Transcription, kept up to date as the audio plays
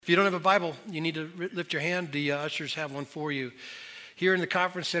If you don't have a Bible, you need to lift your hand. The ushers have one for you. Here in the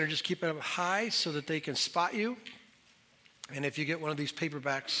conference center, just keep it up high so that they can spot you. And if you get one of these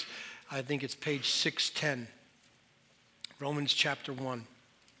paperbacks, I think it's page 610, Romans chapter 1.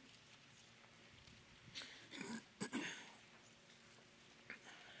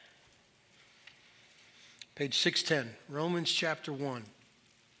 Page 610, Romans chapter 1.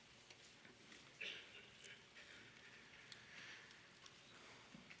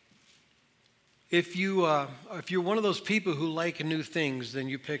 If you're one of those people who like new things, then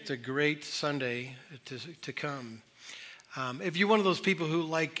you picked a great Sunday to come. If you're one of those people who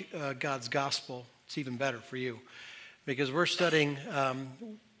like God's gospel, it's even better for you, because we're studying one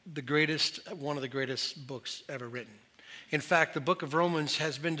of the greatest books ever written. In fact, the book of Romans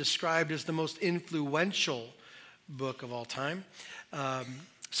has been described as the most influential book of all time.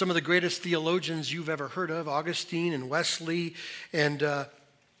 Some of the greatest theologians you've ever heard of, Augustine and Wesley and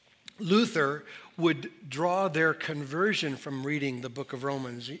Luther, would draw their conversion from reading the book of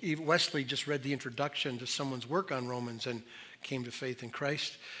Romans. Wesley just read the introduction to someone's work on Romans and came to faith in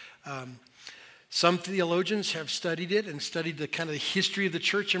Christ. Some theologians have studied it and studied the kind of the history of the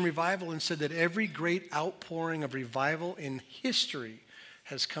church and revival and said that every great outpouring of revival in history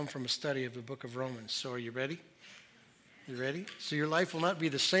has come from a study of the book of Romans. So are you ready? You ready? So your life will not be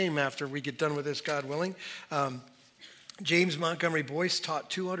the same after we get done with this, God willing. James Montgomery Boyce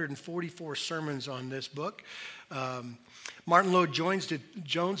taught 244 sermons on this book. Martin Lloyd-Jones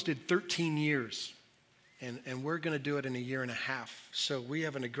did 13 years, and we're going to do it in a year and a half. So we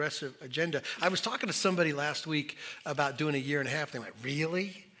have an aggressive agenda. I was talking to somebody last week about doing a year and a half. They went,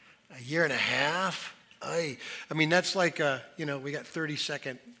 really? A year and a half? I mean, that's like, we got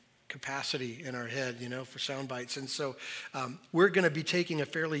 30-second capacity in our head, for sound bites. And so we're going to be taking a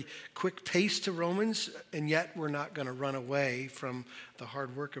fairly quick pace to Romans, and yet we're not going to run away from the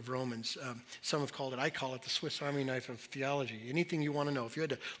hard work of Romans. Some have called it, I call it the Swiss Army knife of theology. Anything you want to know. If you had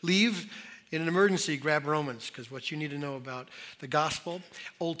to leave in an emergency, grab Romans, because what you need to know about the gospel,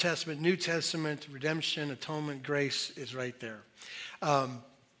 Old Testament, New Testament, redemption, atonement, grace is right there.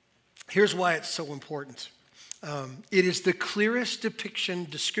 Here's why it's so important. It is the clearest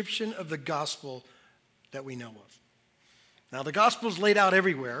description of the gospel that we know of. Now, the gospel is laid out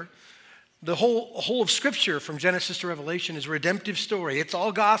everywhere. The whole of Scripture from Genesis to Revelation is a redemptive story. It's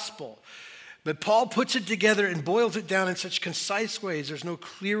all gospel. But Paul puts it together and boils it down in such concise ways. There's no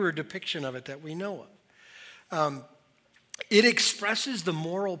clearer depiction of it that we know of. It expresses the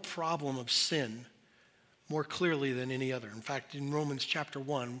moral problem of sin more clearly than any other. In fact, in Romans chapter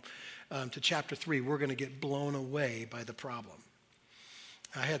 1, to chapter 3, we're going to get blown away by the problem.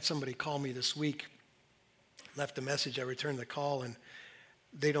 I had somebody call me this week, left a message, I returned the call, and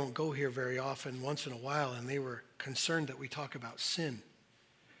they don't go here very often, once in a while, and they were concerned that we talk about sin.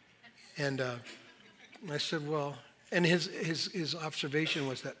 And I said, well, and his observation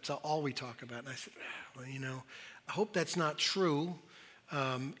was that's all we talk about. And I said, well, I hope that's not true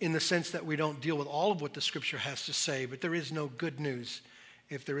in the sense that we don't deal with all of what the Scripture has to say, but there is no good news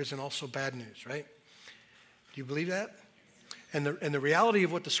if there isn't also bad news, right? Do you believe that? And the reality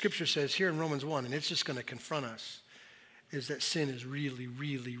of what the Scripture says here in Romans 1, and it's just going to confront us, is that sin is really,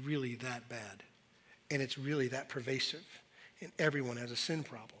 really, really that bad. And it's really that pervasive. And everyone has a sin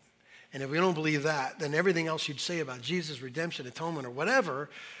problem. And if we don't believe that, then everything else you'd say about Jesus, redemption, atonement, or whatever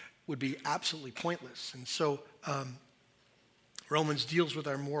would be absolutely pointless. And so Romans deals with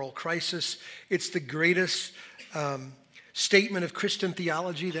our moral crisis. It's the greatest statement of Christian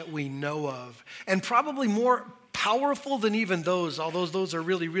theology that we know of. And probably more powerful than even those, although those are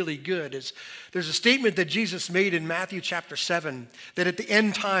really, really good, is there's a statement that Jesus made in Matthew chapter 7, that at the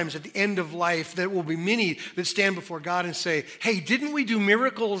end times, at the end of life, there will be many that stand before God and say, hey, didn't we do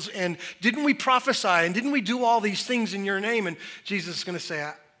miracles and didn't we prophesy and didn't we do all these things in your name? And Jesus is going to say,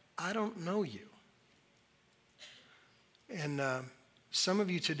 I don't know you. And some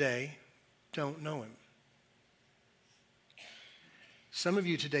of you today don't know him. Some of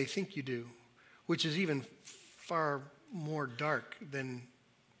you today think you do, which is even far more dark than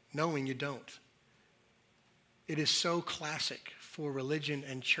knowing you don't. It is so classic for religion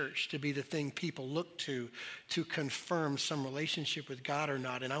and church to be the thing people look to confirm some relationship with God or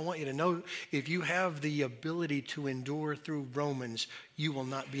not. And I want you to know, if you have the ability to endure through Romans, you will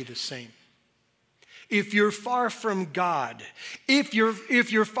not be the same. If you're far from God, if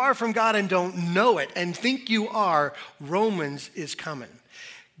you're far from God and don't know it and think you are, Romans is coming.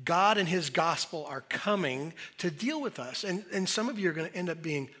 God and his gospel are coming to deal with us. And some of you are going to end up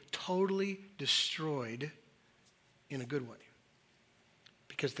being totally destroyed in a good way,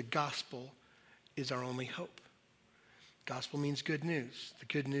 because the gospel is our only hope. Gospel means good news. The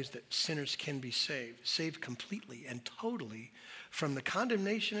good news that sinners can be saved completely and totally from the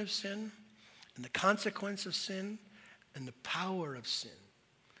condemnation of sin and the consequence of sin and the power of sin.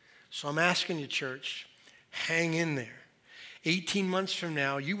 So I'm asking you, church, hang in there. 18 months from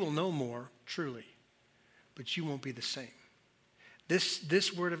now, you will know more, truly, but you won't be the same.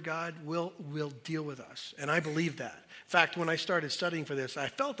 This word of God will deal with us, and I believe that. In fact, when I started studying for this, I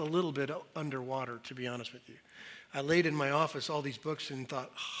felt a little bit underwater, to be honest with you. I laid in my office all these books and thought,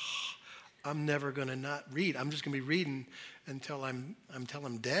 I'm never going to not read. I'm just going to be reading until I'm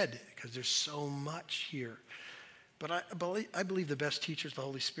dead, because there's so much here. But I believe the best teacher is the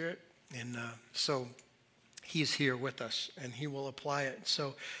Holy Spirit, and so He's here with us, and He will apply it.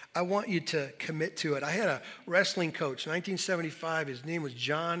 So I want you to commit to it. I had a wrestling coach, 1975. His name was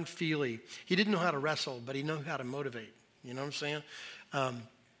John Feely. He didn't know how to wrestle, but he knew how to motivate. You know what I'm saying?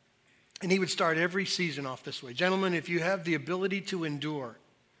 And he would start every season off this way. Gentlemen, if you have the ability to endure,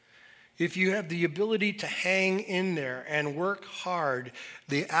 if you have the ability to hang in there and work hard,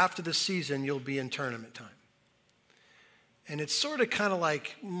 after the season, you'll be in tournament time. And it's sort of kind of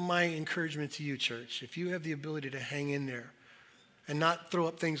like my encouragement to you, church. If you have the ability to hang in there and not throw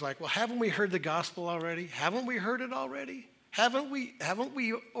up things like, well, haven't we heard the gospel already? Haven't we heard it already? Haven't we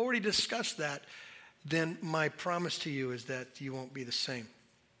already discussed that? Then my promise to you is that you won't be the same.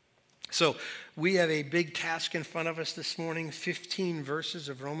 So we have a big task in front of us this morning, 15 verses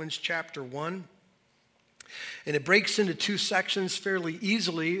of Romans chapter 1. And it breaks into two sections fairly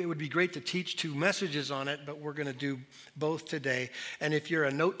easily. It would be great to teach two messages on it, but we're going to do both today. And if you're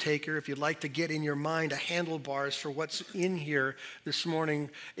a note taker, if you'd like to get in your mind a handlebars for what's in here this morning,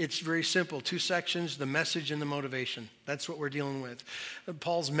 it's very simple. Two sections, the message and the motivation. That's what we're dealing with.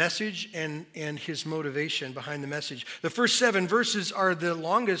 Paul's message and his motivation behind the message. The first 7 verses are the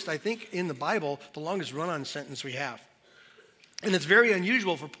longest, I think, in the Bible, the longest run-on sentence we have. And it's very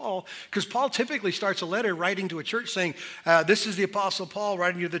unusual for Paul, because Paul typically starts a letter writing to a church saying, this is the Apostle Paul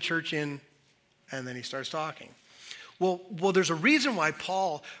writing to the church in, and then he starts talking. Well, there's a reason why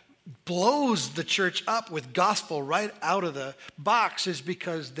Paul blows the church up with gospel right out of the box, is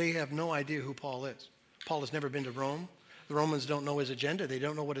because they have no idea who Paul is. Paul has never been to Rome. The Romans don't know his agenda. They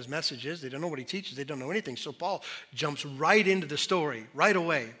don't know what his message is. They don't know what he teaches. They don't know anything. So Paul jumps right into the story right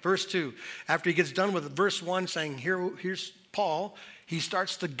away. Verse 2, after he gets done with verse 1 saying, here's Paul, he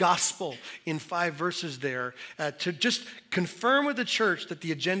starts the gospel in 5 verses there to just confirm with the church that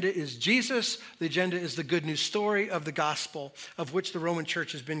the agenda is Jesus. The agenda is the good news story of the gospel, of which the Roman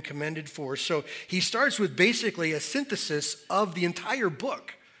church has been commended for. So he starts with basically a synthesis of the entire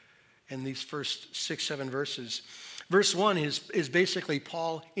book in these first 6-7 verses. Verse 1 is basically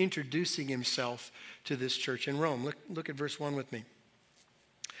Paul introducing himself to this church in Rome. Look at verse 1 with me.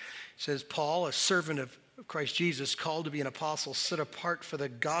 It says, Paul, a servant of Christ Jesus, called to be an apostle, set apart for the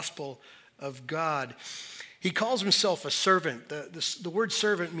gospel of God. He calls himself a servant. The word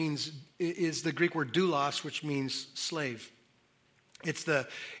servant is the Greek word doulos, which means slave.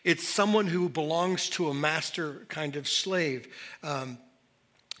 It's someone who belongs to a master kind of slave.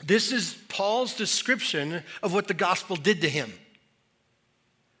 This is Paul's description of what the gospel did to him.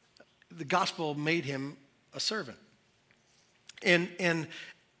 The gospel made him a servant. And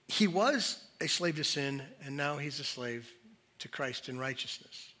he was a slave to sin, and now he's a slave to Christ in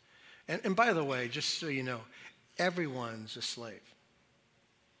righteousness. And by the way, just so you know, everyone's a slave.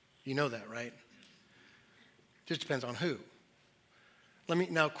 You know that, right? Just depends on who. Let me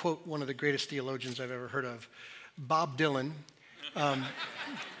now quote one of the greatest theologians I've ever heard of, Bob Dylan.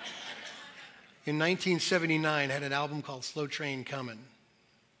 In 1979, had an album called Slow Train Comin'.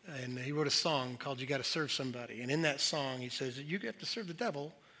 And he wrote a song called You Gotta Serve Somebody. And in that song, he says that you have to serve the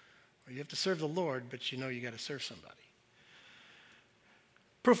devil, or you have to serve the Lord, but you know you got to serve somebody.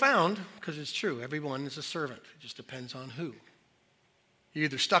 Profound, because it's true. Everyone is a servant. It just depends on who. You're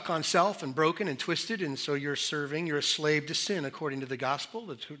either stuck on self and broken and twisted, and so you're a slave to sin according to the gospel,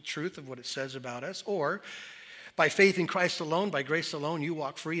 the truth of what it says about us, or by faith in Christ alone, by grace alone, you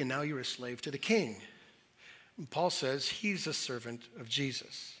walk free, and now you're a slave to the King. And Paul says he's a servant of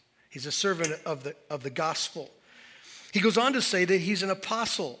Jesus. He's a servant of the gospel. He goes on to say that he's an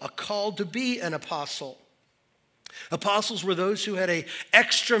apostle, a called to be an apostle. Apostles were those who had an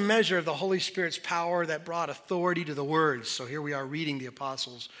extra measure of the Holy Spirit's power that brought authority to the words. So here we are reading the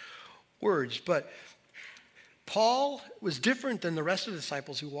apostles' words. But Paul was different than the rest of the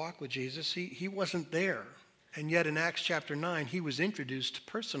disciples who walked with Jesus. He wasn't there. And yet in Acts chapter 9, he was introduced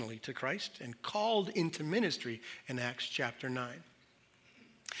personally to Christ and called into ministry in Acts chapter 9.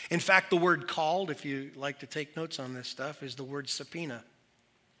 In fact, the word called, if you like to take notes on this stuff, is the word subpoena.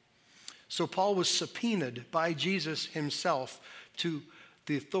 So Paul was subpoenaed by Jesus himself to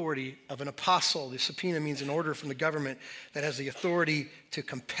the authority of an apostle. The subpoena means an order from the government that has the authority to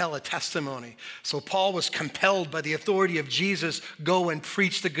compel a testimony. So Paul was compelled by the authority of Jesus, go and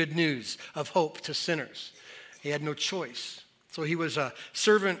preach the good news of hope to sinners. He had no choice. So he was a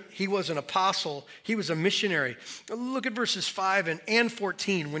servant, he was an apostle, he was a missionary. Look at verses 5 and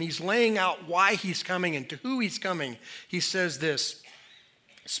 14. When he's laying out why he's coming and to who he's coming, he says this,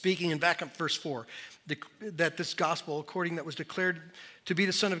 speaking in back up verse 4, that this gospel, that was declared to be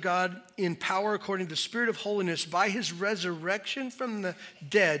the Son of God in power according to the Spirit of holiness by his resurrection from the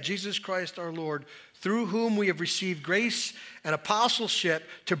dead, Jesus Christ our Lord, through whom we have received grace and apostleship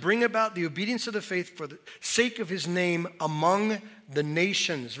to bring about the obedience of the faith for the sake of his name among the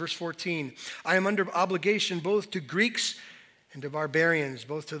nations. Verse 14, I am under obligation both to Greeks and to barbarians,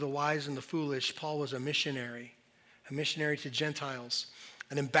 both to the wise and the foolish. Paul was a missionary to Gentiles,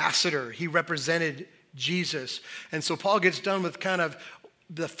 an ambassador. He represented Jesus. And so Paul gets done with kind of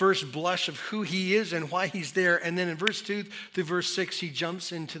the first blush of who he is and why he's there. And then in verse 2 through verse 6, he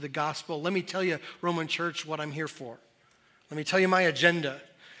jumps into the gospel. Let me tell you, Roman Church, what I'm here for. Let me tell you my agenda.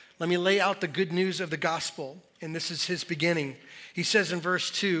 Let me lay out the good news of the gospel. And this is his beginning. He says in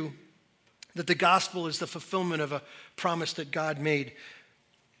verse 2 that the gospel is the fulfillment of a promise that God made.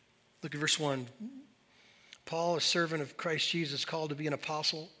 Look at verse 1. Paul, a servant of Christ Jesus, called to be an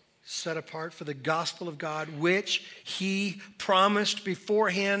apostle, set apart for the gospel of God, which he promised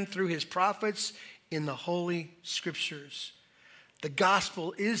beforehand through his prophets in the Holy Scriptures. The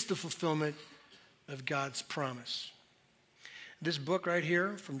gospel is the fulfillment of God's promise. This book right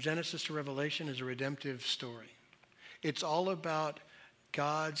here, from Genesis to Revelation, is a redemptive story. It's all about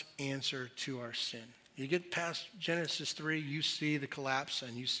God's answer to our sin. You get past Genesis 3, you see the collapse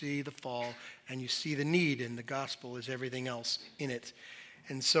and you see the fall and you see the need, and the gospel is everything else in it.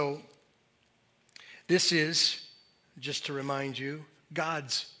 And so this is, just to remind you,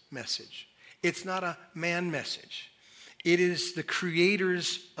 God's message. It's not a man message. It is the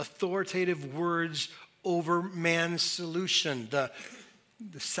Creator's authoritative words over man's solution, the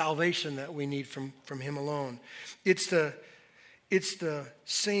salvation that we need from him alone. It's the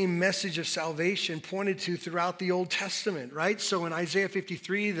same message of salvation pointed to throughout the Old Testament, right? So in Isaiah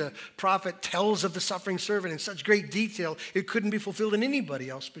 53, the prophet tells of the suffering servant in such great detail, it couldn't be fulfilled in anybody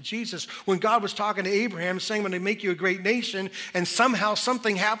else but Jesus. When God was talking to Abraham, saying, I'm going to make you a great nation, and somehow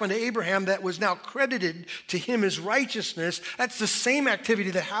something happened to Abraham that was now credited to him as righteousness, that's the same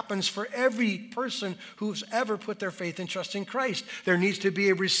activity that happens for every person who's ever put their faith and trust in Christ. There needs to be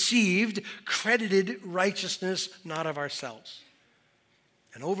a received, credited righteousness, not of ourselves.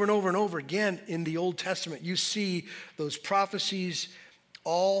 And over and over again in the Old Testament, you see those prophecies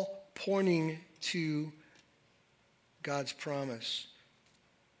all pointing to God's promise.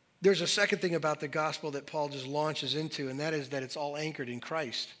 There's a second thing about the gospel that Paul just launches into, and that is that it's all anchored in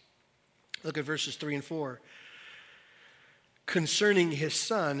Christ. Look at verses 3 and 4. Concerning his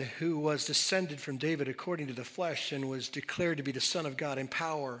son, who was descended from David according to the flesh and was declared to be the Son of God in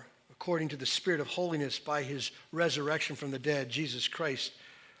power, according to the Spirit of holiness by his resurrection from the dead, Jesus Christ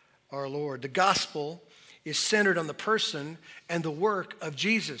our Lord. The gospel is centered on the person and the work of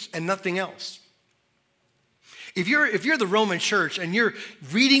Jesus and nothing else. If you're the Roman church and you're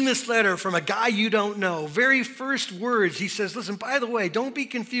reading this letter from a guy you don't know, very first words he says, listen, by the way, don't be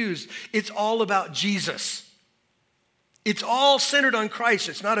confused. It's all about Jesus. It's all centered on Christ.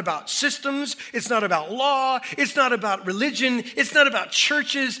 It's not about systems. It's not about law. It's not about religion. It's not about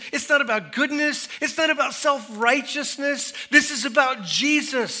churches. It's not about goodness. It's not about self-righteousness. This is about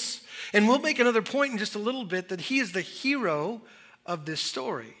Jesus. And we'll make another point in just a little bit that he is the hero of this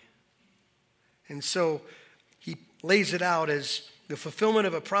story. And so he lays it out as the fulfillment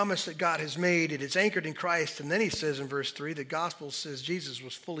of a promise that God has made. It is anchored in Christ. And then he says in verse 3, the gospel says Jesus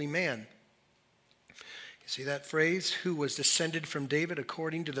was fully man. See that phrase, who was descended from David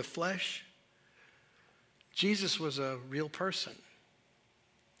according to the flesh? Jesus was a real person.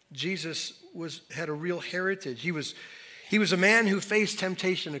 Jesus had a real heritage. He was a man who faced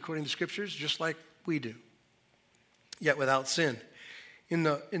temptation according to the Scriptures, just like we do, yet without sin. In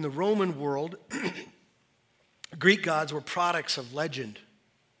the Roman world, Greek gods were products of legend.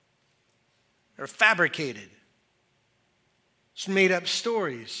 They're fabricated. It's made up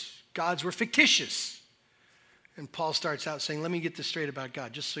stories. Gods were fictitious. And Paul starts out saying, let me get this straight about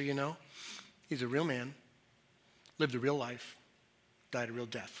God, just so you know. He's a real man, lived a real life, died a real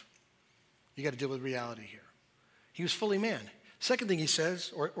death. You got to deal with reality here. He was fully man. Second thing he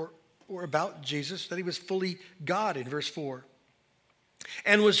says, or about Jesus, that he was fully God in verse 4.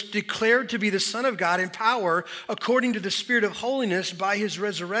 and was declared to be the Son of God in power according to the Spirit of holiness by his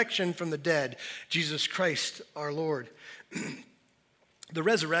resurrection from the dead, Jesus Christ our Lord. The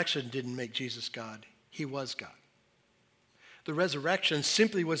resurrection didn't make Jesus God. He was God. The resurrection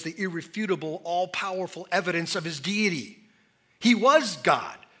simply was the irrefutable, all-powerful evidence of his deity. He was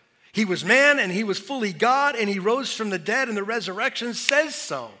God. He was man and he was fully God, and he rose from the dead, and the resurrection says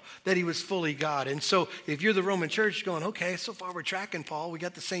so, that he was fully God. And so if you're the Roman church going, okay, so far we're tracking, Paul, we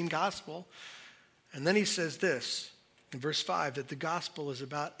got the same gospel. And then he says this in verse 5, that the gospel is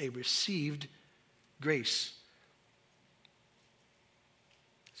about a received grace.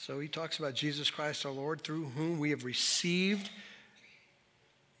 So he talks about Jesus Christ our Lord, through whom we have received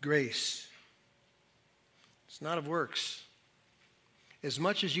grace. It's not of works. As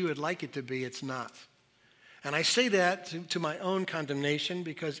much as you would like it to be, it's not. And I say that to my own condemnation,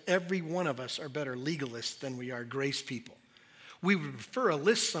 because every one of us are better legalists than we are grace people. We would prefer a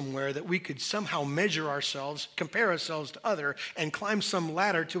list somewhere that we could somehow measure ourselves, compare ourselves to other, and climb some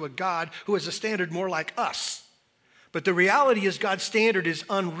ladder to a God who has a standard more like us. But the reality is God's standard is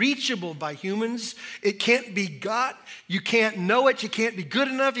unreachable by humans. It can't be got. You can't know it. You can't be good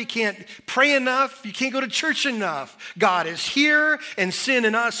enough. You can't pray enough. You can't go to church enough. God is here, and sin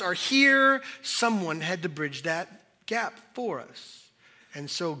and us are here. Someone had to bridge that gap for us. And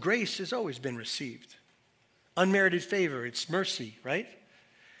so grace has always been received. Unmerited favor, it's mercy, right?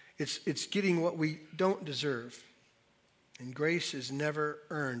 It's getting what we don't deserve. And grace is never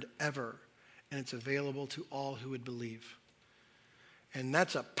earned, ever. And it's available to all who would believe. And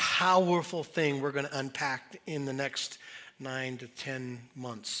that's a powerful thing we're going to unpack in the next 9 to 10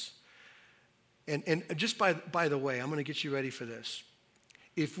 months. And just by the way, I'm going to get you ready for this.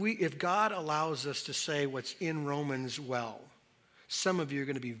 If God allows us to say what's in Romans well, some of you are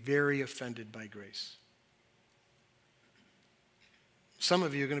going to be very offended by grace. Some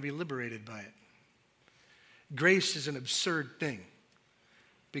of you are going to be liberated by it. Grace is an absurd thing,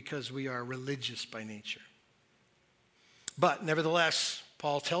 because we are religious by nature. But nevertheless,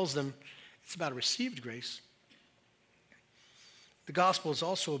 Paul tells them it's about a received grace. The gospel is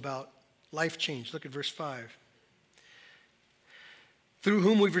also about life change. Look at verse 5. Through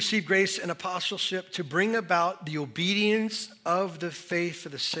whom we've received grace and apostleship to bring about the obedience of the faith for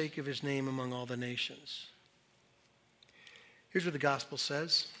the sake of his name among all the nations. Here's what the gospel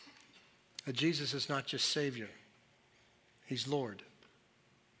says: that Jesus is not just Savior, he's Lord.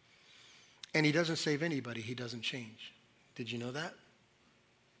 And he doesn't save anybody he doesn't change. Did you know that?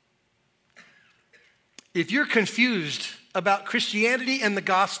 If you're confused about Christianity and the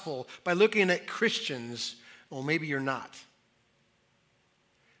gospel by looking at Christians, well, maybe you're not.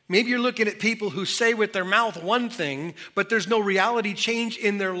 Maybe you're looking at people who say with their mouth one thing, but there's no reality change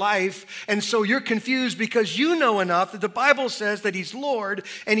in their life. And so you're confused because you know enough that the Bible says that he's Lord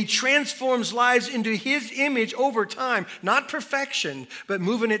and he transforms lives into his image over time. Not perfection, but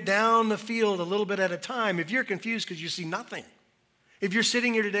moving it down the field a little bit at a time. If you're confused because you see nothing. If you're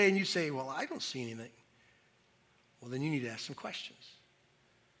sitting here today and you say, well, I don't see anything. Well, then you need to ask some questions.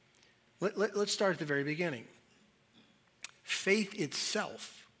 Let's start at the very beginning. Faith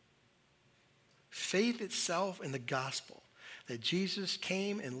itself in the gospel, that Jesus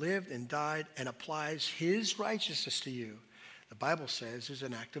came and lived and died and applies his righteousness to you, the Bible says is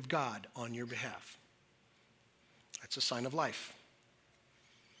an act of God on your behalf. That's a sign of life.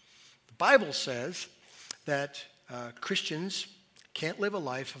 The Bible says that Christians can't live a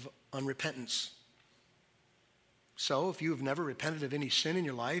life of unrepentance. So if you have never repented of any sin in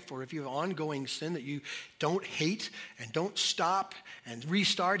your life, or if you have ongoing sin that you don't hate and don't stop and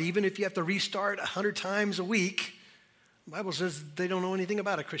restart, even if you have to restart 100 times a week, the Bible says they don't know anything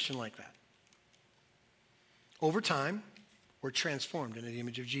about a Christian like that. Over time, we're transformed into the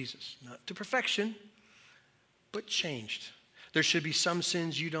image of Jesus. Not to perfection, but changed. There should be some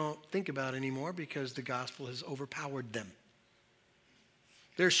sins you don't think about anymore because the gospel has overpowered them.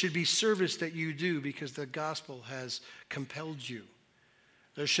 There should be service that you do because the gospel has compelled you.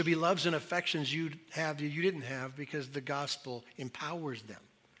 There should be loves and affections you have that you didn't have because the gospel empowers them.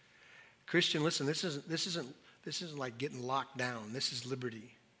 Christian, listen, this isn't like getting locked down. This is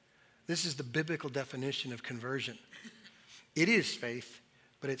liberty. This is the biblical definition of conversion. It is faith,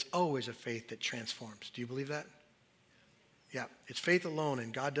 but it's always a faith that transforms. Do you believe that? Yeah, it's faith alone,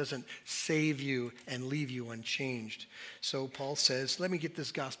 and God doesn't save you and leave you unchanged. So Paul says, let me get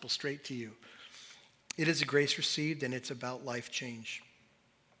this gospel straight to you. It is a grace received, and it's about life change.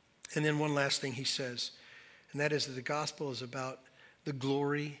 And then one last thing he says, and that is that the gospel is about the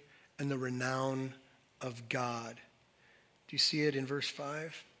glory and the renown of God. Do you see it in verse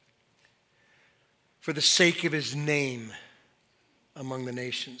 5? For the sake of his name. among the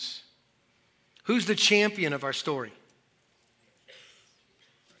nations. Who's the champion of our story?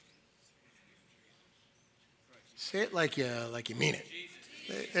 Say it like you mean it.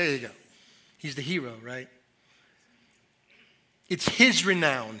 There you go. He's the hero, right? It's his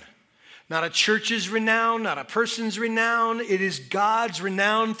renown. Not a church's renown, not a person's renown. It is God's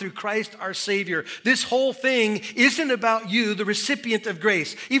renown through Christ our Savior. This whole thing isn't about you, the recipient of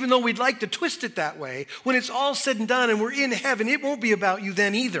grace. Even though we'd like to twist it that way, when it's all said and done and we're in heaven, it won't be about you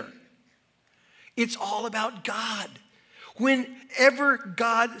then either. It's all about God. Whenever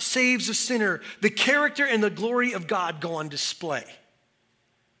God saves a sinner, the character and the glory of God go on display.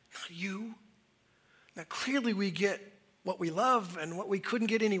 Not you. Now clearly we get what we love and what we couldn't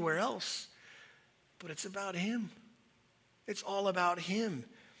get anywhere else. But it's about him. It's all about him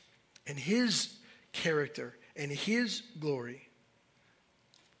and his character and his glory.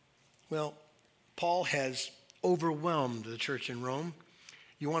 Well, Paul has overwhelmed the church in Rome.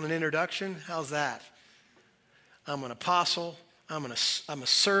 You want an introduction? How's that? I'm an apostle. I'm a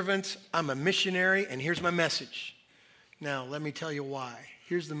servant. I'm a missionary. And here's my message. Now, let me tell you why.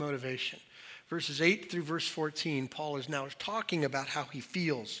 Here's the motivation. Verses 8 through verse 14, Paul is now talking about how he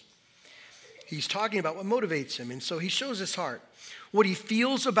feels. He's talking about what motivates him. And so he shows his heart. What he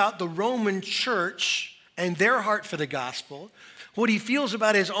feels about the Roman church and their heart for the gospel. What he feels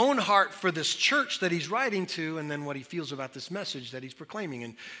about his own heart for this church that he's writing to. And then what he feels about this message that he's proclaiming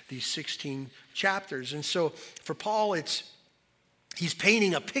in these 16 chapters. And so for Paul, he's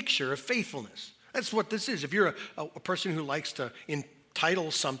painting a picture of faithfulness. That's what this is. If you're a person who likes to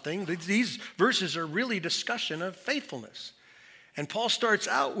entitle something, these verses are really discussion of faithfulness. And Paul starts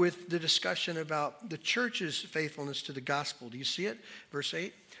out with the discussion about the church's faithfulness to the gospel. Do you see it? Verse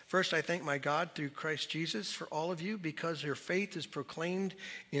 8. First, I thank my God through Christ Jesus for all of you because your faith is proclaimed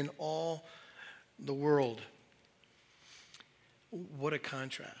in all the world. What a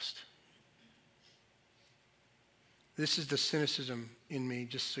contrast. This is the cynicism in me,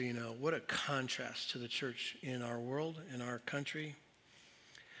 just so you know. What a contrast to the church in our world, in our country.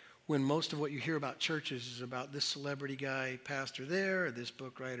 When most of what you hear about churches is about this celebrity guy, pastor there, or this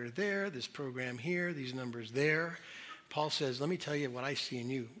book writer there, this program here, these numbers there. Paul says, let me tell you what I see in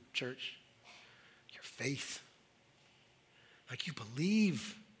you, church. Your faith. Like you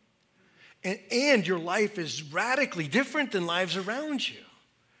believe. And your life is radically different than lives around you.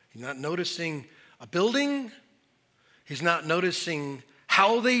 You're not noticing a building. He's not noticing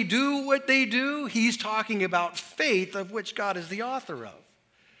how they do what they do. He's talking about faith, of which God is the author of.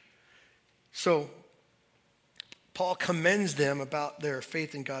 So, Paul commends them about their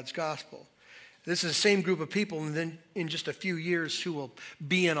faith in God's gospel. This is the same group of people, and then in just a few years, who will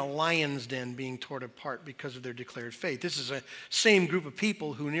be in a lion's den being torn apart because of their declared faith. This is the same group of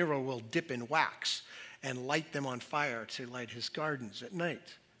people who Nero will dip in wax and light them on fire to light his gardens at night.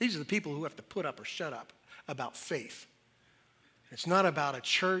 These are the people who have to put up or shut up about faith. It's not about a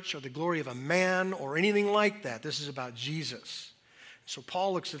church or the glory of a man or anything like that. This is about Jesus. So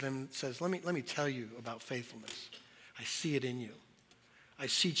Paul looks at them and says, let me tell you about faithfulness. I see it in you. I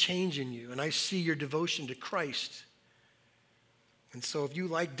see change in you, and I see your devotion to Christ. And so if you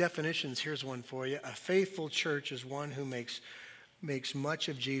like definitions, here's one for you. A faithful church is one who makes much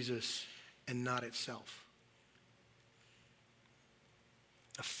of Jesus and not itself.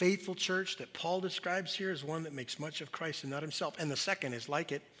 A faithful church that Paul describes here is one that makes much of Christ and not himself. And the second is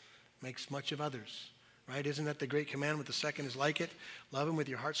like it, makes much of others. Right? Isn't that the great commandment? The second is like it. Love him with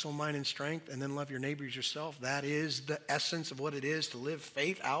your heart, soul, mind, and strength, and then love your neighbor as yourself. That is the essence of what it is to live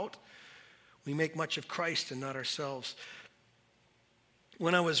faith out. We make much of Christ and not ourselves.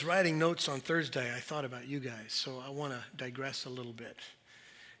 When I was writing notes on Thursday, I thought about you guys, so I want to digress a little bit.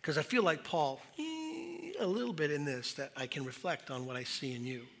 Because I feel like Paul, a little bit in this, that I can reflect on what I see in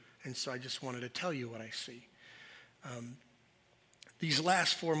you. And so I just wanted to tell you what I see. These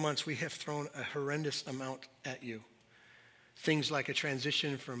last 4 months, we have thrown a horrendous amount at you. Things like a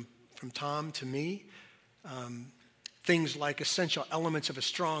transition from Tom to me. Things like essential elements of a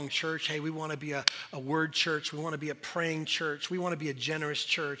strong church. Hey, we want to be a word church. We want to be a praying church. We want to be a generous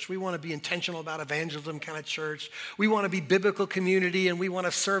church. We want to be intentional about evangelism kind of church. We want to be biblical community, and we want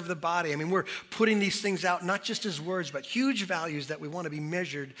to serve the body. I mean, we're putting these things out not just as words, but huge values that we want to be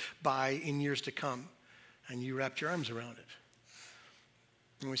measured by in years to come. And you wrapped your arms around it.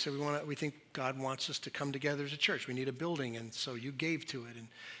 And we said we think God wants us to come together as a church. We need a building, and so you gave to it,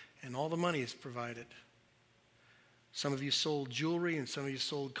 and all the money is provided. Some of you sold jewelry, and some of you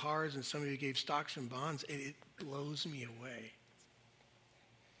sold cars, and some of you gave stocks and bonds. It blows me away.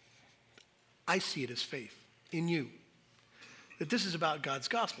 I see it as faith in you. that this is about God's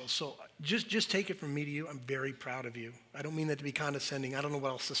gospel. So just take it from me to you. I'm very proud of you. I don't mean that to be condescending. I don't know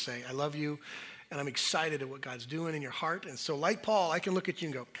what else to say. I love you, and I'm excited at what God's doing in your heart. And so like Paul, I can look at you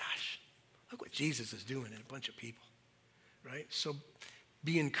and go, gosh, look what Jesus is doing in a bunch of people, right? So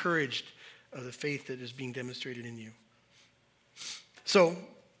be encouraged of the faith that is being demonstrated in you. So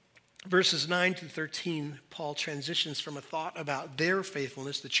verses 9 to 13, Paul transitions from a thought about their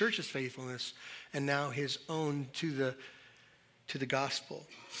faithfulness, the church's faithfulness, and now his own to the gospel.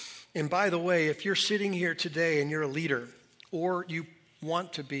 And by the way, if you're sitting here today and you're a leader, or you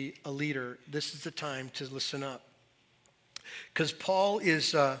want to be a leader, this is the time to listen up. Because Paul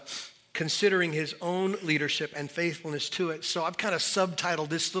is considering his own leadership and faithfulness to it. So I've kind of subtitled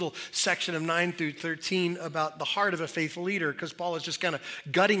this little section of 9 through 13 about the heart of a faithful leader, because Paul is just kind of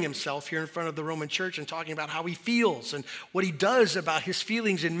gutting himself here in front of the Roman church and talking about how he feels and what he does about his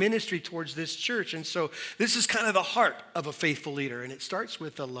feelings in ministry towards this church. And so this is kind of the heart of a faithful leader, and it starts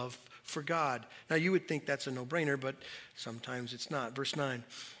with a love for God. Now you would think that's a no-brainer, but sometimes it's not. Verse 9.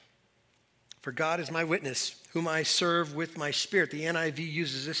 For God is my witness, whom I serve with my spirit. The NIV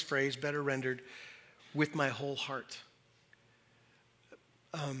uses this phrase, better rendered, with my whole heart.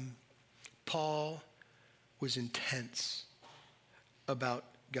 Paul was intense about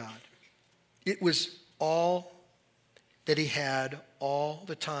God. It was all that he had all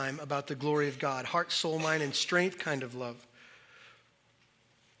the time about the glory of God. Heart, soul, mind, and strength kind of love.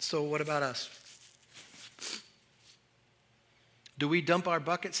 So what about us? Do we dump our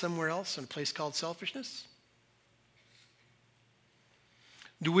bucket somewhere else in a place called selfishness?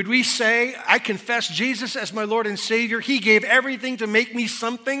 Would we say, I confess Jesus as my Lord and Savior. He gave everything to make me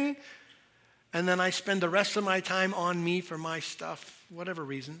something. And then I spend the rest of my time on me for my stuff, whatever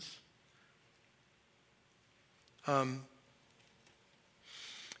reasons. Do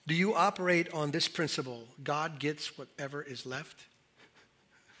you operate on this principle? God gets whatever is left?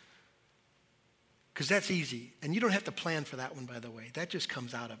 Because that's easy. And you don't have to plan for that one, by the way. That just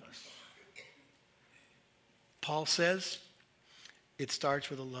comes out of us. Paul says it starts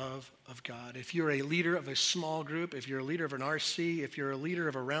with a love of God. If you're a leader of a small group, if you're a leader of an RC, if you're a leader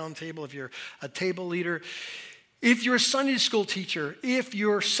of a round table, if you're a table leader, if you're a Sunday school teacher, if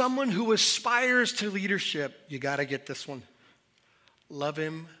you're someone who aspires to leadership, you got to get this one. Love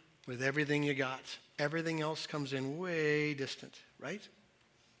him with everything you got. Everything else comes in way distant, right?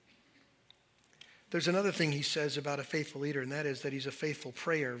 There's another thing he says about a faithful leader, and that is that he's a faithful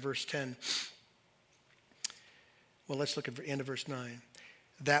prayer. Verse 10. Well, let's look at the end of verse 9.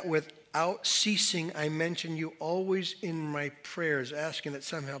 That without ceasing I mention you always in my prayers, asking that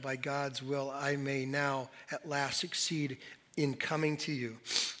somehow by God's will I may now at last succeed in coming to you.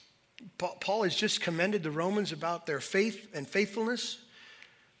 Paul has just commended the Romans about their faith and faithfulness.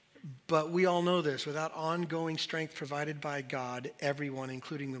 But we all know this, without ongoing strength provided by God, everyone,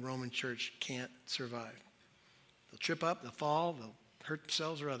 including the Roman church, can't survive. They'll trip up, they'll fall, they'll hurt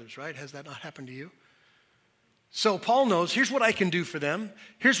themselves or others, right? Has that not happened to you? So Paul knows, here's what I can do for them.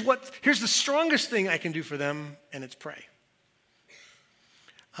 Here's the strongest thing I can do for them, and it's pray.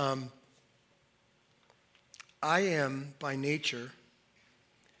 I am, by nature,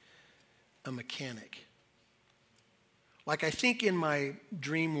 a mechanic. Like, I think in my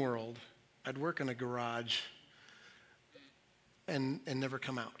dream world, I'd work in a garage and never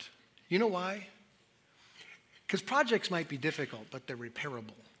come out. You know why? Because projects might be difficult, but they're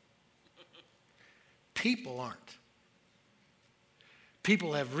repairable. People aren't.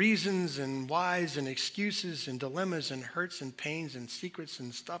 People have reasons and whys and excuses and dilemmas and hurts and pains and secrets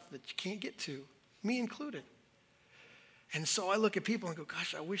and stuff that you can't get to, me included. And so I look at people and go,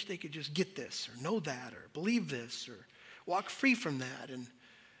 gosh, I wish they could just get this or know that or believe this or walk free from that.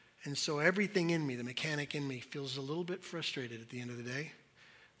 And so everything in me, the mechanic in me, feels a little bit frustrated at the end of the day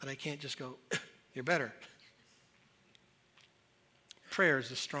that I can't just go, you're better. Prayer is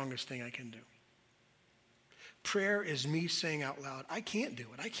the strongest thing I can do. Prayer is me saying out loud, I can't do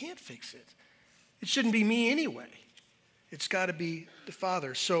it. I can't fix it. It shouldn't be me anyway. It's got to be the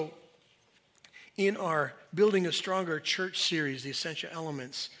Father. So in our Building a Stronger Church series, The Essential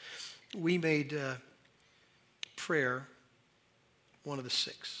Elements, we made prayer one of the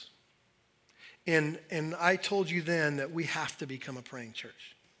 6. And I told you then that we have to become a praying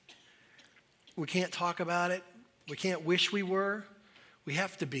church. We can't talk about it. We can't wish we were. We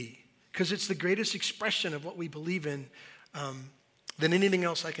have to be. Because it's the greatest expression of what we believe in than anything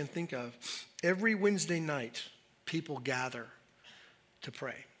else I can think of. Every Wednesday night, people gather to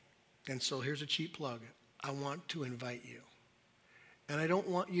pray. And so here's a cheap plug. I want to invite you. And I don't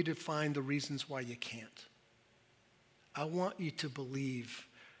want you to find the reasons why you can't. I want you to believe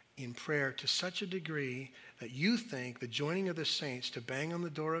in prayer to such a degree that you think the joining of the saints to bang on the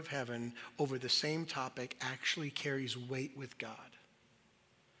door of heaven over the same topic actually carries weight with God.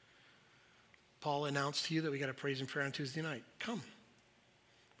 Paul announced to you that we got a praise and prayer on Tuesday night. Come.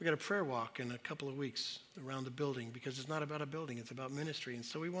 We got a prayer walk in a couple of weeks around the building because it's not about a building, it's about ministry. And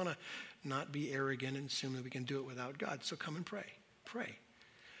so we want to not be arrogant and assume that we can do it without God. So come and pray. Pray.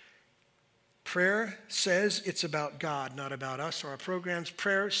 Prayer says it's about God, not about us or our programs.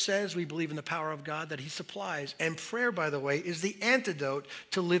 Prayer says we believe in the power of God that he supplies. And prayer, by the way, is the antidote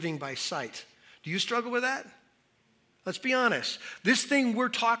to living by sight. Do you struggle with that? Let's be honest. This thing we're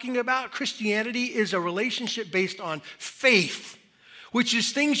talking about, Christianity, is a relationship based on faith, which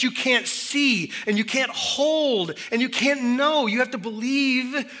is things you can't see and you can't hold and you can't know. You have to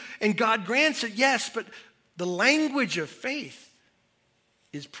believe and God grants it, yes, but the language of faith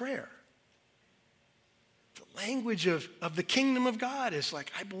is prayer. The language of the kingdom of God is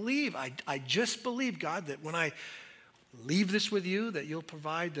like, I believe, I just believe, God, that when I leave this with you, that you'll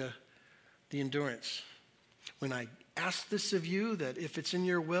provide the endurance. When I ask this of you, that if it's in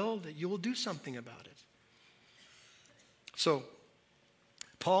your will, that you will do something about it. So,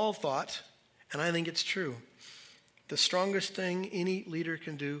 Paul thought, and I think it's true, the strongest thing any leader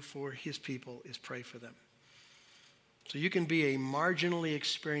can do for his people is pray for them. So you can be a marginally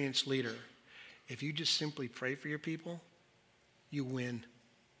experienced leader. If you just simply pray for your people, you win.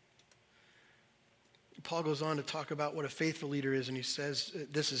 Paul goes on to talk about what a faithful leader is, and he says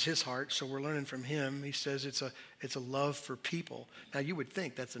this is his heart, so we're learning from him. He says it's a love for people. Now, you would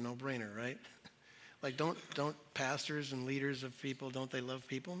think that's a no-brainer, right? Like, don't pastors and leaders of people, don't they love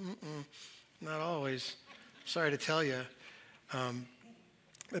people? Not always. Sorry to tell you.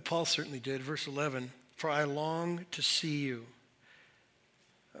 But Paul certainly did. Verse 11, for I long to see you.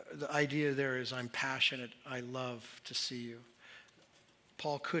 The idea there is I'm passionate. I love to see you.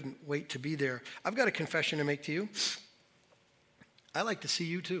 Paul couldn't wait to be there. I've got a confession to make to you. I like to see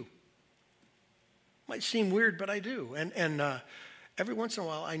you too. Might seem weird, but I do. And every once in a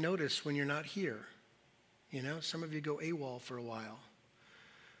while, I notice when you're not here. You know, some of you go AWOL for a while.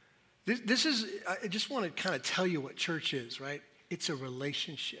 This is, I just want to kind of tell you what church is, right? It's a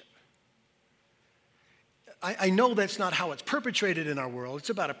relationship. I know that's not how it's perpetrated in our world. It's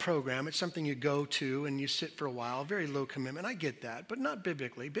about a program. It's something you go to and you sit for a while. Very low commitment. I get that, but not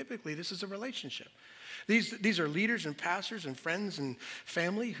biblically. Biblically, this is a relationship. These are leaders and pastors and friends and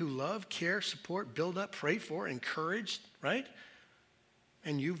family who love, care, support, build up, pray for, encourage, right?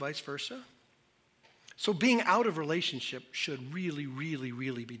 And you, vice versa. So being out of relationship should really, really,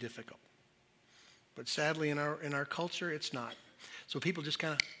 really be difficult. But sadly, in our culture, it's not. So people just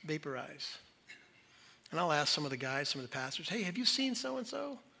kind of vaporize. And I'll ask some of the guys, some of the pastors, hey, have you seen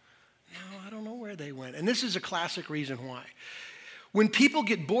so-and-so? No, I don't know where they went. And this is a classic reason why. When people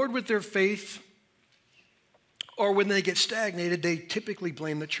get bored with their faith or when they get stagnated, they typically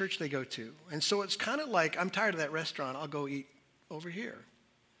blame the church they go to. And so it's kind of like, I'm tired of that restaurant. I'll go eat over here.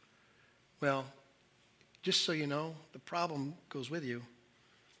 Well, just so you know, the problem goes with you.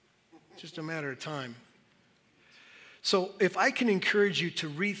 It's just a matter of time. So if I can encourage you to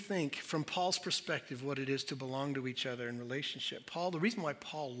rethink from Paul's perspective what it is to belong to each other in relationship. The reason why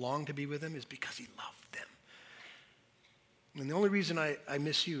Paul longed to be with them is because he loved them. And the only reason I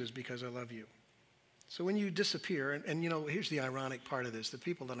miss you is because I love you. So when you disappear, and you know, here's the ironic part of this. The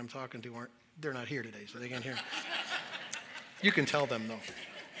people that I'm talking to they're not here today, so they can't hear. You can tell them though.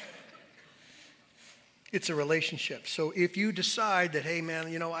 It's a relationship. So if you decide that, hey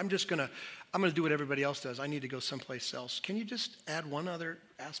man, you know, I'm going to do what everybody else does. I need to go someplace else. Can you just add one other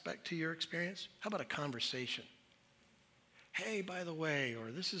aspect to your experience? How about a conversation? Hey, by the way, or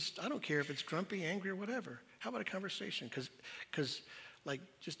I don't care if it's grumpy, angry, or whatever. How about a conversation? Because like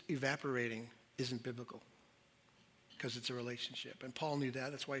just evaporating isn't biblical because it's a relationship. And Paul knew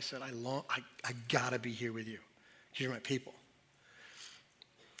that. That's why he said, I got to be here with you because you're my people.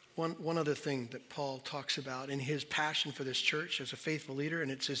 One other thing that Paul talks about in his passion for this church as a faithful leader, and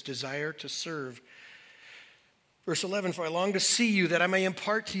it's his desire to serve. Verse 11, for I long to see you that I may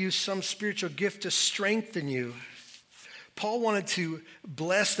impart to you some spiritual gift to strengthen you. Paul wanted to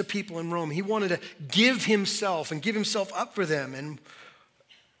bless the people in Rome. He wanted to give himself and give himself up for them. And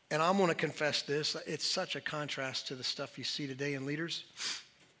I'm going to confess this. It's such a contrast to the stuff you see today in leaders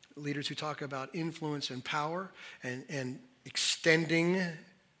who talk about influence and power and extending,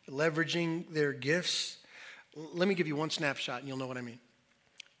 leveraging their gifts. Let me give you one snapshot and you'll know what I mean.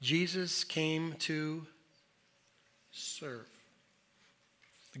 Jesus came to serve.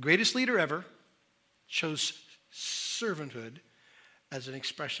 The greatest leader ever chose servanthood as an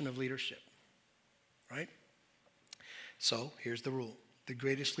expression of leadership, right? So here's the rule. the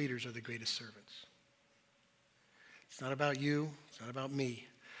greatest leaders are the greatest servants. It's not about you. It's not about me.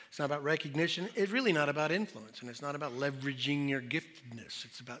 It's not about recognition. It's really not about influence. And it's not about leveraging your giftedness.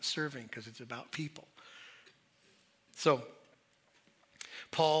 It's about serving because it's about people. So,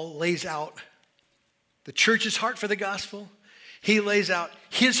 Paul lays out the church's heart for the gospel. He lays out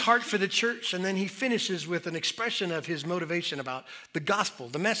his heart for the church, and then he finishes with an expression of his motivation about the gospel,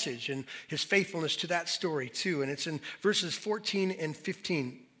 the message, and his faithfulness to that story too. And it's in verses 14 and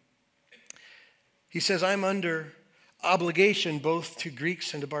 15. He says, I'm under obligation both to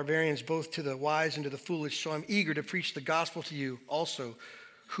Greeks and to barbarians, both to the wise and to the foolish, so I'm eager to preach the gospel to you also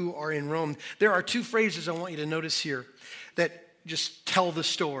who are in Rome. There are two phrases I want you to notice here that just tell the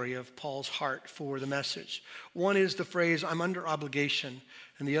story of Paul's heart for the message. One is the phrase, I'm under obligation,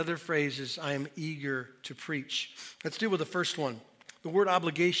 and the other phrase is, I am eager to preach. Let's deal with the first one. The word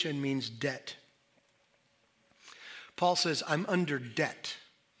obligation means debt. Paul says, I'm under debt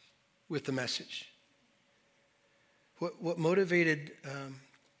with the message. What motivated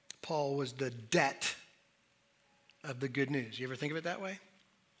Paul was the debt of the good news. You ever think of it that way?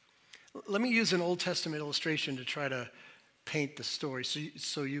 Let me use an Old Testament illustration to try to paint the story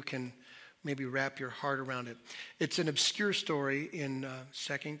so you can maybe wrap your heart around it. It's an obscure story in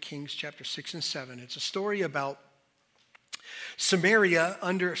 2 Kings chapter 6 and 7. It's a story about Samaria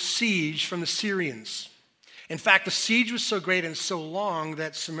under siege from the Syrians. In fact, the siege was so great and so long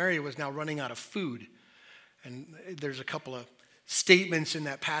that Samaria was now running out of food. And there's a couple of statements in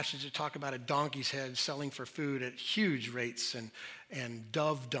that passage that talk about a donkey's head selling for food at huge rates and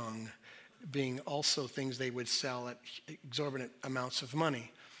dove dung being also things they would sell at exorbitant amounts of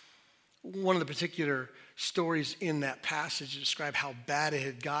money. One of the particular stories in that passage to describe how bad it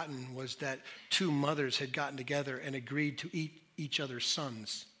had gotten was that two mothers had gotten together and agreed to eat each other's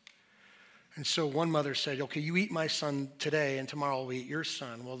sons. And so one mother said, okay, you eat my son today and tomorrow I'll eat your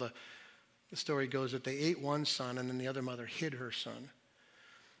son. Well, the story goes that they ate one son and then the other mother hid her son,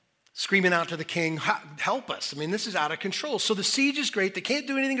 screaming out to the king, help us. I mean, this is out of control. So the siege is great. They can't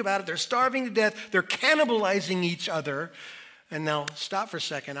do anything about it. They're starving to death. They're cannibalizing each other. And now stop for a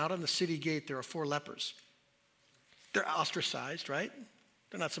second. Out on the city gate, there are 4 lepers. They're ostracized, right?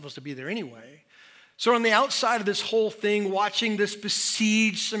 They're not supposed to be there anyway. So on the outside of this whole thing, watching this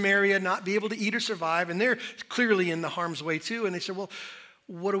besieged Samaria not be able to eat or survive, and they're clearly in the harm's way too. And they said, well,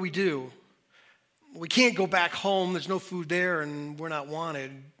 what do? We can't go back home. There's no food there and we're not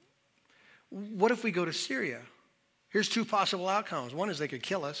wanted. What if we go to Syria? Here's 2 possible outcomes. One is they could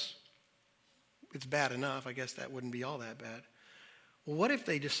kill us. It's bad enough. I guess that wouldn't be all that bad. Well, what if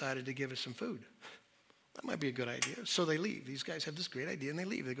they decided to give us some food? That might be a good idea. So they leave. These guys have this great idea and they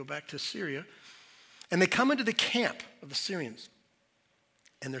leave. They go back to Syria and they come into the camp of the Syrians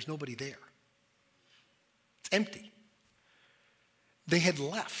and there's nobody there. It's empty. They had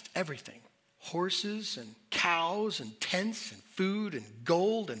left everything. Horses and cows and tents and food and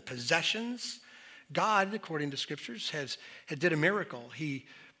gold and possessions. God, according to scriptures, had did a miracle. He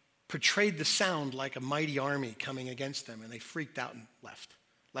portrayed the sound like a mighty army coming against them, and they freaked out and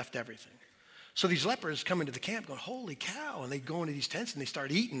left everything. So these lepers come into the camp going, holy cow, and they go into these tents and they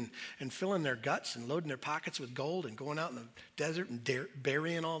start eating and filling their guts and loading their pockets with gold and going out in the desert and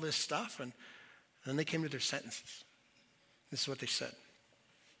burying all this stuff. And then they came to their sentences. This is what they said.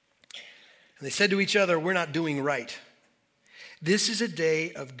 And they said to each other, we're not doing right. This is a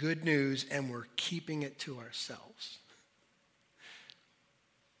day of good news and we're keeping it to ourselves.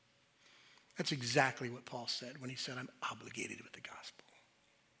 That's exactly what Paul said when he said, I'm obligated with the gospel.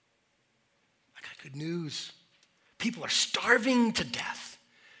 I got good news. People are starving to death.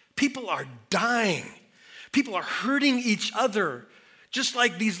 People are dying. People are hurting each other. Just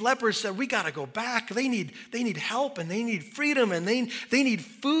like these lepers said, we got to go back. They need help and they need freedom and they need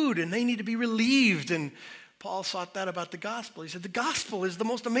food and they need to be relieved. And Paul thought that about the gospel. He said, the gospel is the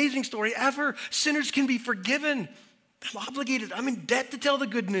most amazing story ever. Sinners can be forgiven. I'm obligated. I'm in debt to tell the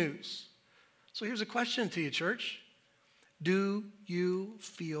good news. So here's a question to you, church. Do you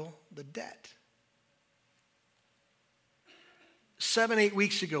feel the debt? 7-8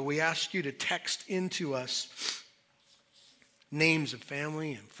 weeks ago, we asked you to text into us names of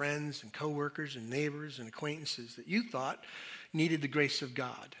family and friends and coworkers and neighbors and acquaintances that you thought needed the grace of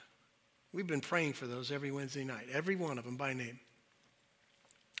God. We've been praying for those every Wednesday night, every one of them by name.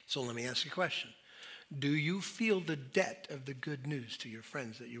 So let me ask you a question. Do you feel the debt of the good news to your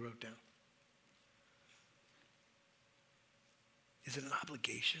friends that you wrote down? Is it an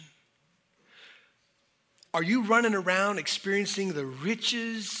obligation? Are you running around experiencing the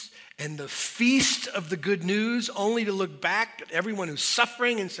riches and the feast of the good news only to look back at everyone who's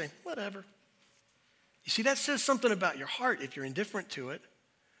suffering and say, whatever. You see, that says something about your heart if you're indifferent to it.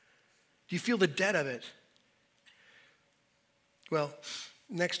 Do you feel the debt of it? Well,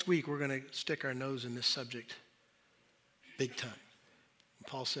 next week we're going to stick our nose in this subject big time.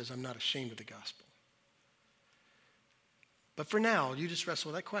 Paul says, I'm not ashamed of the gospel. But for now, you just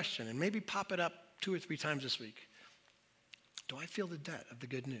wrestle with that question and maybe pop it up 2 or 3 times this week. Do I feel the debt of the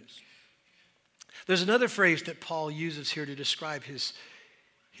good news? There's another phrase that Paul uses here to describe his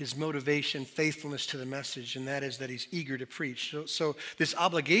motivation, faithfulness to the message, and that is that he's eager to preach. So this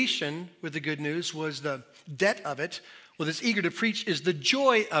obligation with the good news was the debt of it. Well, this eager to preach is the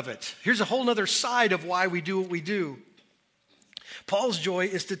joy of it. Here's a whole other side of why we do what we do. Paul's joy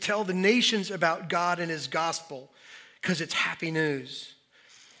is to tell the nations about God and his gospel because it's happy news.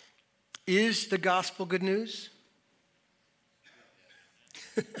 Is the gospel good news?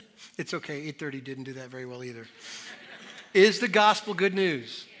 It's okay, 8:30 didn't do that very well either. Is the gospel good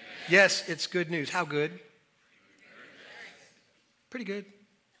news? Yes, it's good news. How good? Pretty good.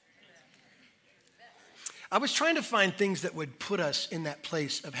 I was trying to find things that would put us in that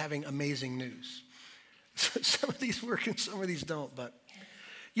place of having amazing news. Some of these work and some of these don't, but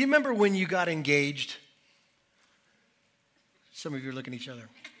you remember when you got engaged? Some of you are looking at each other.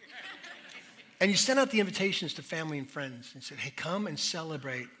 And you sent out the invitations to family and friends and said, hey, come and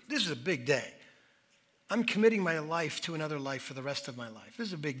celebrate. This is a big day. I'm committing my life to another life for the rest of my life. This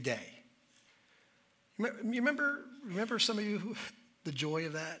is a big day. You remember some of you, the joy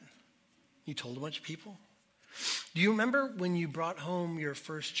of that? You told a bunch of people. Do you remember when you brought home your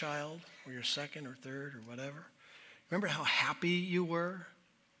first child or your second or third or whatever? Remember how happy you were?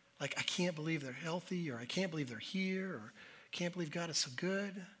 Like, I can't believe they're healthy, or I can't believe they're here, or I can't believe God is so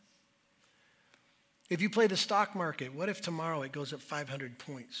good. If you play the stock market, what if tomorrow it goes up 500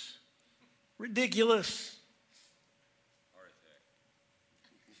 points? Ridiculous.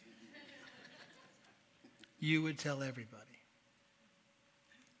 You would tell everybody.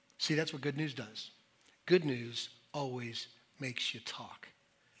 See, that's what good news does. Good news always makes you talk.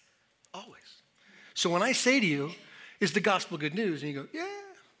 Always. So when I say to you, is the gospel good news? And you go,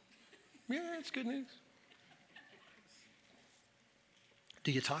 yeah, it's good news.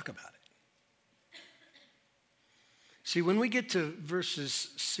 Do you talk about it? See, when we get to verses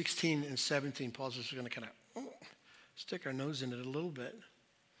 16 and 17, Paul's just going to kind of stick our nose in it a little bit.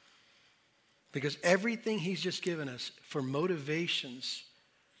 Because everything he's just given us for motivations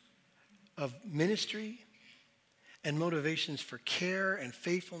of ministry and motivations for care and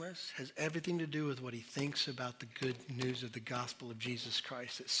faithfulness has everything to do with what he thinks about the good news of the gospel of Jesus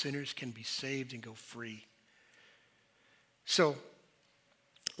Christ, that sinners can be saved and go free. So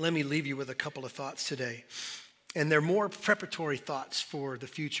let me leave you with a couple of thoughts today. And they're more preparatory thoughts for the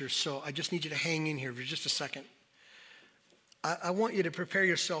future, so I just need you to hang in here for just a second. I want you to prepare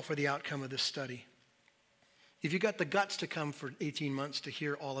yourself for the outcome of this study. If you got the guts to come for 18 months to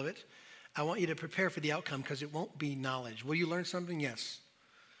hear all of it, I want you to prepare for the outcome because it won't be knowledge. Will you learn something? Yes.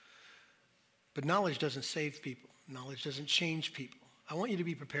 But knowledge doesn't save people. Knowledge doesn't change people. I want you to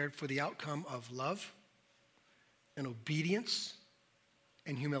be prepared for the outcome of love and obedience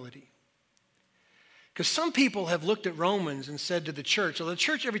and humility. Because some people have looked at Romans and said to the church, well, the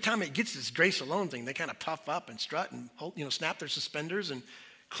church, every time it gets this grace alone thing, they kind of puff up and strut and snap their suspenders. And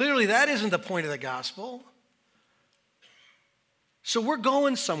clearly that isn't the point of the gospel. So we're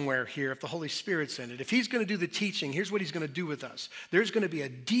going somewhere here if the Holy Spirit's in it. If he's going to do the teaching, here's what he's going to do with us. There's going to be a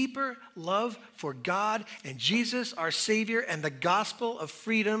deeper love for God and Jesus, our Savior, and the gospel of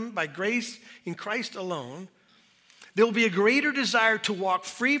freedom by grace in Christ alone. There will be a greater desire to walk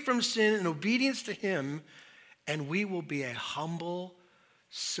free from sin and obedience to him, and we will be a humble,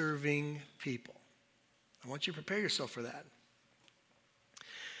 serving people. I want you to prepare yourself for that.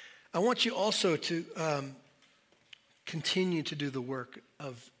 I want you also to continue to do the work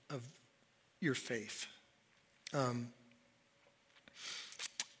of your faith. I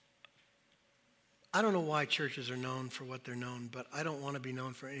don't know why churches are known for what they're known, but I don't want to be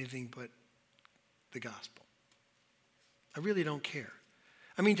known for anything but the gospel. I really don't care.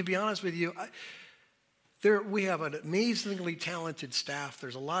 I mean, to be honest with you, we have an amazingly talented staff.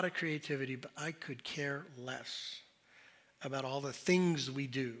 There's a lot of creativity, but I could care less about all the things we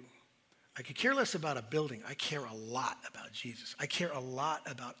do. I could care less about a building. I care a lot about Jesus. I care a lot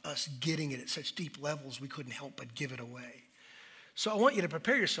about us getting it at such deep levels we couldn't help but give it away. So I want you to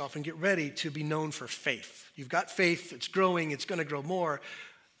prepare yourself and get ready to be known for faith. You've got faith. It's growing. It's going to grow more.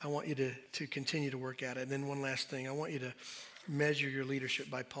 I want you to continue to work at it. And then one last thing. I want you to measure your leadership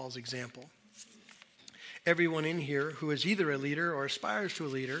by Paul's example. Everyone in here who is either a leader or aspires to a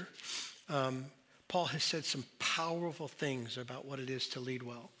leader, Paul has said some powerful things about what it is to lead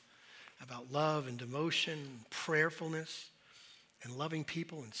well. about love and devotion, and prayerfulness, and loving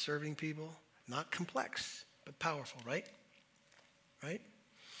people and serving people. Not complex, but powerful, right? Right?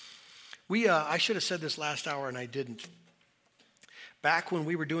 I should have said this last hour and I didn't. Back when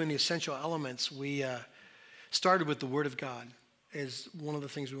we were doing the essential elements, we started with the Word of God as one of the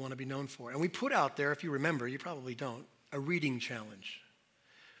things we want to be known for. And we put out there, if you remember, you probably don't, a reading challenge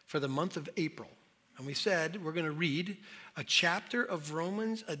for the month of April. And we said we're going to read a chapter of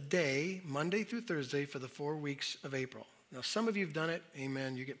Romans a day, Monday through Thursday, for the 4 weeks of April. Now, some of you have done it.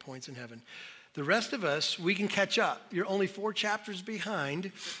 Amen. You get points in heaven. The rest of us, we can catch up. You're only 4 chapters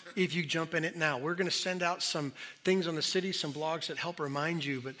behind if you jump in it now. We're going to send out some things on the city, some blogs that help remind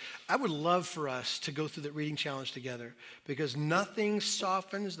you. But I would love for us to go through that reading challenge together because nothing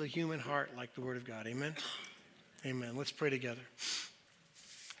softens the human heart like the Word of God. Amen? Amen. Let's pray together.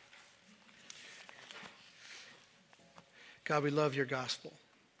 God, we love your gospel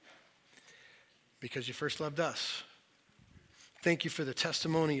because you first loved us. Thank you for the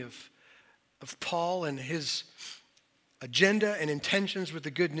testimony of Paul and his agenda and intentions with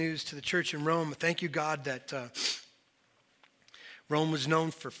the good news to the church in Rome. Thank you, God, that Rome was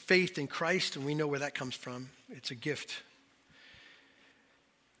known for faith in Christ, and we know where that comes from. It's a gift.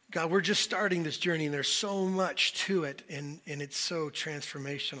 God, we're just starting this journey, and there's so much to it, and it's so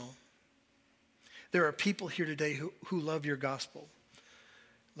transformational. There are people here today who love your gospel.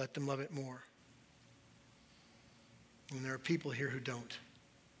 Let them love it more. And there are people here who don't.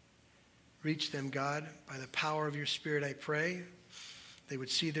 Reach them, God, by the power of your Spirit, I pray. They would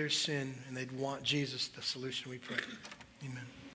see their sin and they'd want Jesus, the solution, we pray. Amen.